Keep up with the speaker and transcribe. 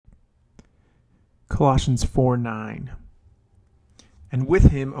Colossians 4:9. And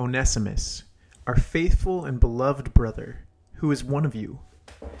with him Onesimus, our faithful and beloved brother, who is one of you.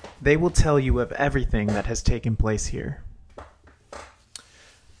 They will tell you of everything that has taken place here.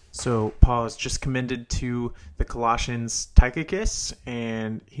 So Paul has just commended to the Colossians Tychicus,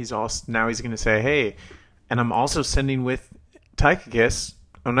 and he's going to say, hey, and I'm also sending with Tychicus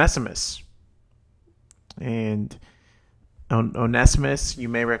Onesimus. And Onesimus, you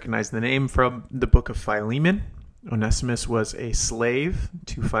may recognize the name from the book of Philemon. Onesimus was a slave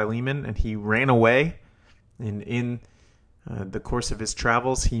to Philemon, and he ran away. And in the course of his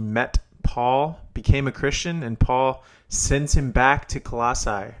travels, he met Paul, became a Christian, and Paul sends him back to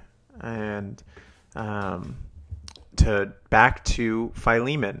Colossae and back to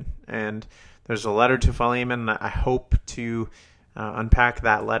Philemon. And there's a letter to Philemon. I hope to unpack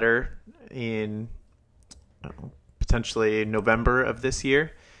that letter in potentially November of this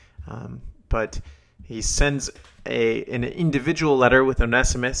year. But he sends an individual letter with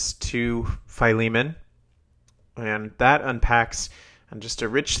Onesimus to Philemon, and that unpacks just a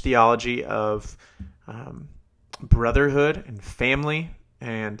rich theology of brotherhood and family,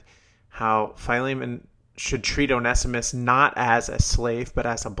 and how Philemon should treat Onesimus not as a slave, but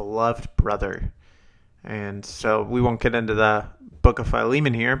as a beloved brother. And so we won't get into the book of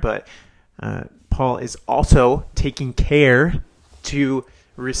Philemon here, but Paul is also taking care to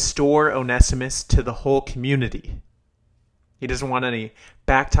restore Onesimus to the whole community. He doesn't want any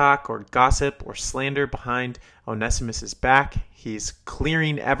backtalk or gossip or slander behind Onesimus's back. He's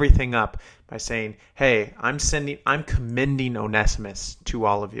clearing everything up by saying, hey, I'm commending Onesimus to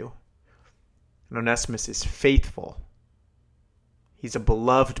all of you. And Onesimus is faithful. He's a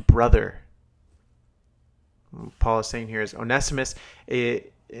beloved brother. What Paul is saying here is Onesimus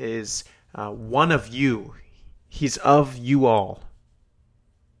is one of you. He's of you all.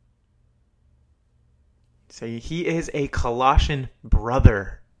 So he is a Colossian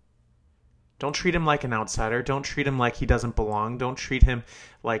brother. Don't treat him like an outsider. Don't treat him like he doesn't belong. Don't treat him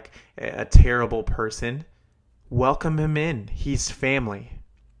like a terrible person. Welcome him in. He's family.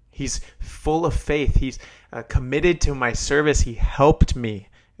 He's full of faith. He's committed to my service. He helped me.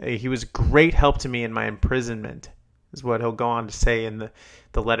 He was great help to me in my imprisonment, is what he'll go on to say in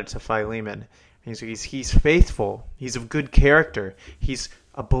the letter to Philemon. He's faithful. He's of good character. He's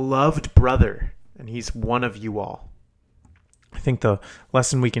a beloved brother. And he's one of you all. I think the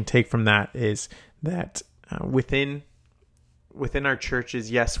lesson we can take from that is that within our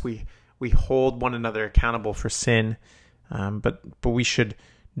churches, yes, we hold one another accountable for sin, but we should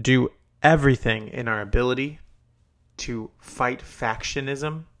do everything in our ability to fight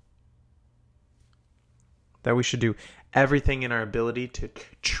factionism. That we should do everything in our ability to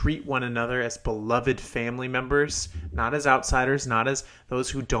treat one another as beloved family members, not as outsiders, not as those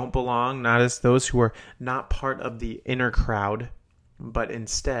who don't belong, not as those who are not part of the inner crowd, but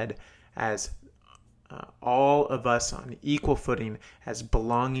instead as all of us on equal footing as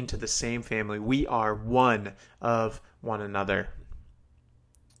belonging to the same family. We are one of one another.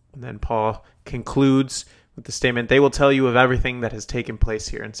 And then Paul concludes with the statement, they will tell you of everything that has taken place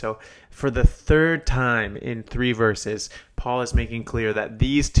here. And so for the third time in 3 verses, Paul is making clear that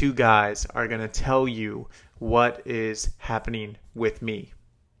these two guys are going to tell you what is happening with me.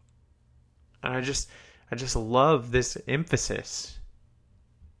 And I just love this emphasis.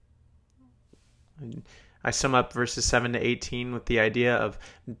 I sum up verses 7 to 18 with the idea of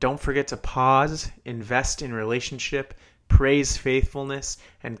don't forget to pause, invest in relationship, praise faithfulness,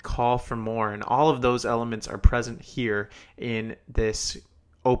 and call for more. And all of those elements are present here in this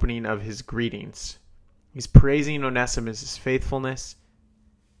opening of his greetings. He's praising Onesimus' faithfulness.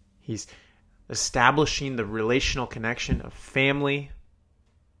 He's establishing the relational connection of family.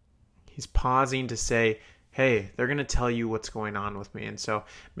 He's pausing to say, hey, they're going to tell you what's going on with me. And so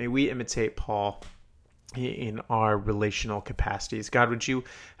may we imitate Paul in our relational capacities. God, would you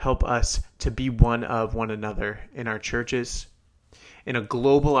help us to be one of one another in our churches? In a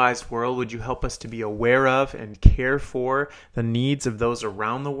globalized world, would you help us to be aware of and care for the needs of those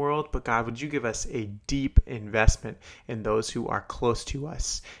around the world? But God, would you give us a deep investment in those who are close to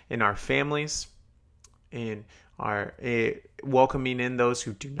us, in our families, in our welcoming in those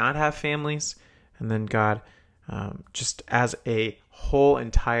who do not have families, and then God, just as a whole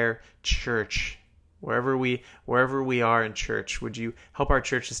entire church, wherever we are in church, would you help our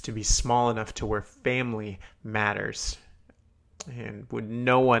churches to be small enough to where family matters? And would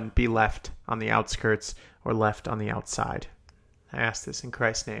no one be left on the outskirts or left on the outside? I ask this in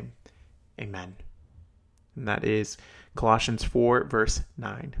Christ's name. Amen. And that is Colossians 4, verse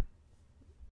 9.